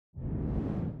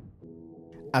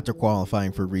After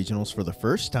qualifying for regionals for the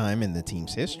first time in the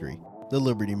team's history, the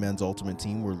Liberty men's ultimate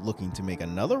team were looking to make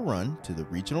another run to the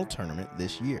regional tournament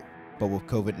this year. But with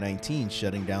COVID-19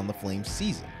 shutting down the Flames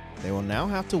season, they will now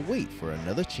have to wait for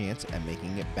another chance at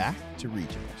making it back to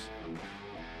regionals.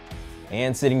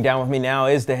 And sitting down with me now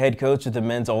is the head coach of the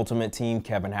men's ultimate team,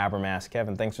 Kevin Habermas.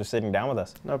 Kevin, thanks for sitting down with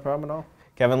us. No problem at all.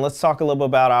 Kevin, let's talk a little bit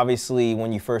about obviously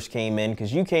when you first came in,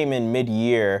 because you came in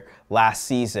mid-year last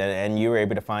season and you were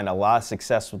able to find a lot of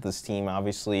success with this team,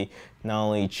 obviously not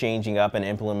only changing up and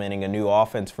implementing a new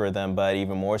offense for them, but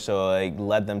even more so it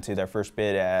led them to their first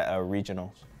bid at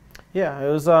regionals. Yeah,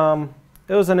 it was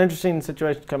an interesting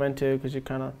situation to come into because you're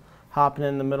kind of hopping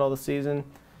in the middle of the season.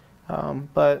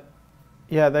 But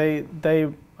yeah,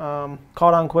 they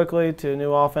caught on quickly to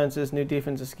new offenses, new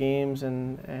defensive schemes,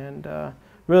 and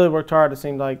really worked hard. It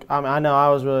seemed like I know I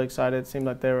was really excited. It seemed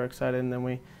like they were excited, and then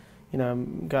we,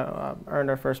 earned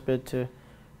our first bid to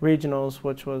regionals,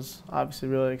 which was obviously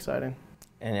really exciting.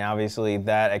 And obviously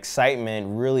that excitement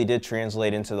really did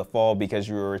translate into the fall because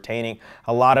you were retaining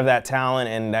a lot of that talent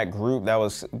and that group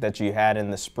that you had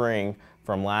in the spring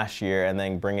from last year and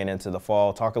then bring it into the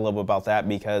fall. Talk a little bit about that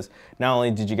because not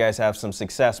only did you guys have some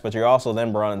success, but you also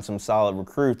then brought in some solid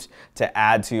recruits to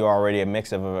add to already a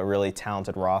mix of a really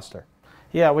talented roster.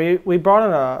 Yeah, we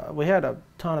brought in we had a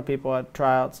ton of people at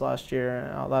tryouts last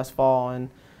year, last fall, and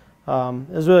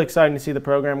it was really exciting to see the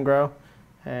program grow.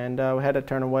 And we had to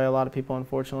turn away a lot of people,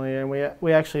 unfortunately. And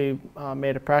we actually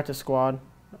made a practice squad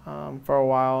for a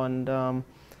while, and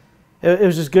it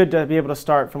was just good to be able to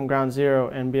start from ground zero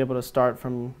and be able to start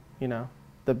from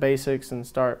the basics and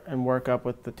start and work up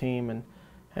with the team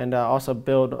and also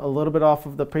build a little bit off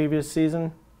of the previous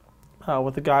season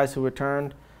with the guys who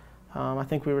returned. I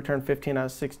think we returned 15 out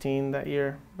of 16 that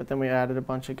year, but then we added a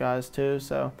bunch of guys too.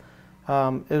 So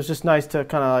it was just nice to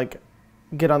kind of like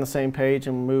get on the same page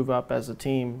and move up as a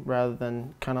team rather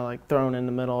than kind of like thrown in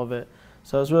the middle of it.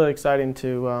 So it was really exciting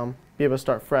to be able to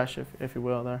start fresh, if you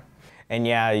will, there. And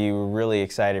yeah, you were really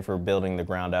excited for building the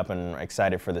ground up and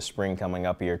excited for the spring coming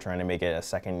up here, trying to make it a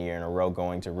second year in a row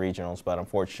going to regionals. But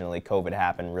unfortunately, COVID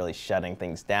happened, really shutting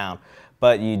things down.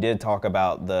 But you did talk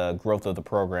about the growth of the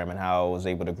program and how it was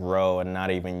able to grow, and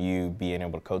not even you being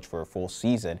able to coach for a full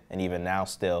season, and even now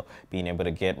still being able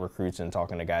to get recruits and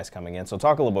talking to guys coming in. So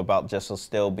talk a little bit about just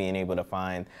still being able to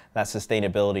find that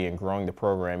sustainability and growing the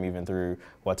program even through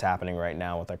what's happening right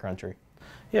now with our country.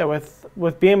 Yeah,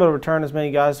 with being able to return as many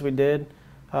guys as we did,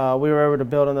 we were able to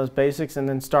build on those basics and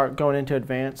then start going into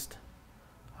advanced,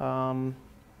 I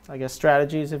guess,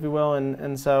 strategies, if you will.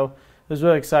 And so it was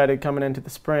really excited coming into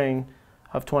the spring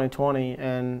of 2020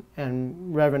 and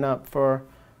revving up for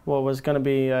what was going to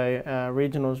be a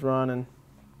regionals run.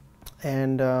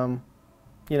 And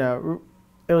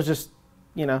it was just,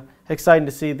 exciting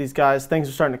to see these guys. Things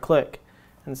are starting to click.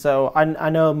 And so I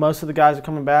know most of the guys are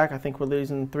coming back. I think we're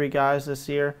losing 3 guys this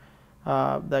year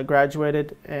that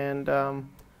graduated. And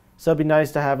so it'd be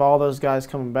nice to have all those guys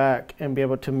coming back and be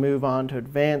able to move on to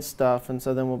advanced stuff. And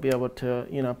so then we'll be able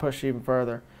to, push even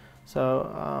further.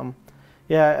 So,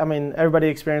 yeah, I mean, everybody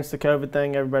experienced the COVID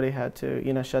thing. Everybody had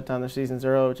to, shut down their seasons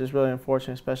early, which is really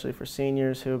unfortunate, especially for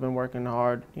seniors who have been working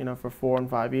hard, for 4 and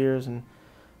 5 years and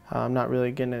not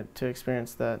really getting to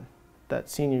experience that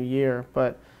senior year.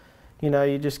 But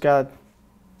you just got,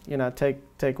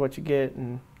 take what you get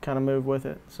and kind of move with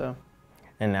it. So.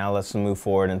 And now let's move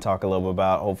forward and talk a little bit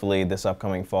about hopefully this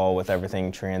upcoming fall with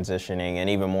everything transitioning, and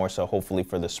even more so hopefully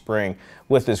for the spring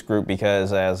with this group,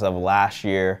 because as of last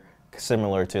year,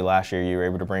 similar to last year, you were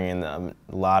able to bring in a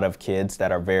lot of kids that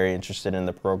are very interested in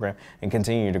the program and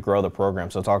continue to grow the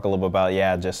program. So talk a little bit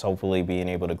about, just hopefully being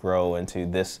able to grow into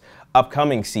this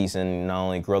upcoming season, not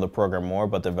only grow the program more,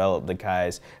 but develop the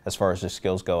guys as far as their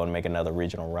skills go and make another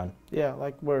regional run. Yeah,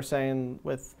 like we were saying,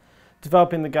 with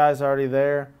developing the guys already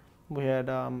there, we had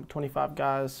 25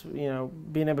 guys,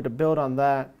 being able to build on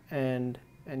that and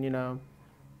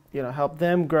help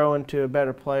them grow into a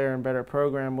better player and better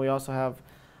program. We also have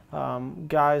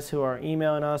guys who are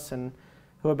emailing us and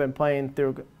who have been playing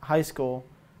through high school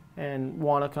and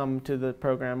want to come to the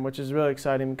program, which is really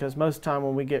exciting because most of the time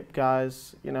when we get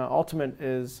guys, ultimate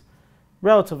is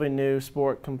relatively new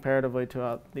sport comparatively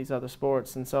to these other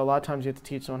sports, and so a lot of times you have to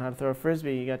teach someone how to throw a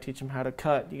frisbee, you got to teach them how to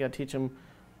cut, you got to teach them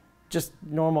just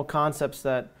normal concepts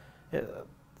that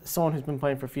someone who's been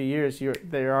playing for a few years,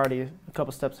 they're already a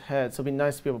couple steps ahead. So it'd be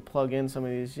nice to be able to plug in some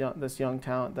of this young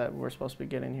talent that we're supposed to be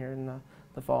getting here in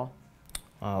the fall.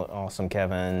 Awesome,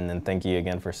 Kevin, and thank you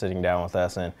again for sitting down with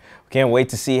us. And we can't wait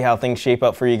to see how things shape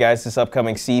up for you guys this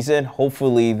upcoming season.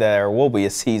 Hopefully there will be a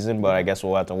season, but I guess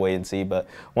we'll have to wait and see. But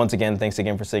once again, thanks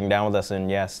again for sitting down with us,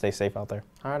 and stay safe out there.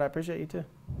 All right, I appreciate you too.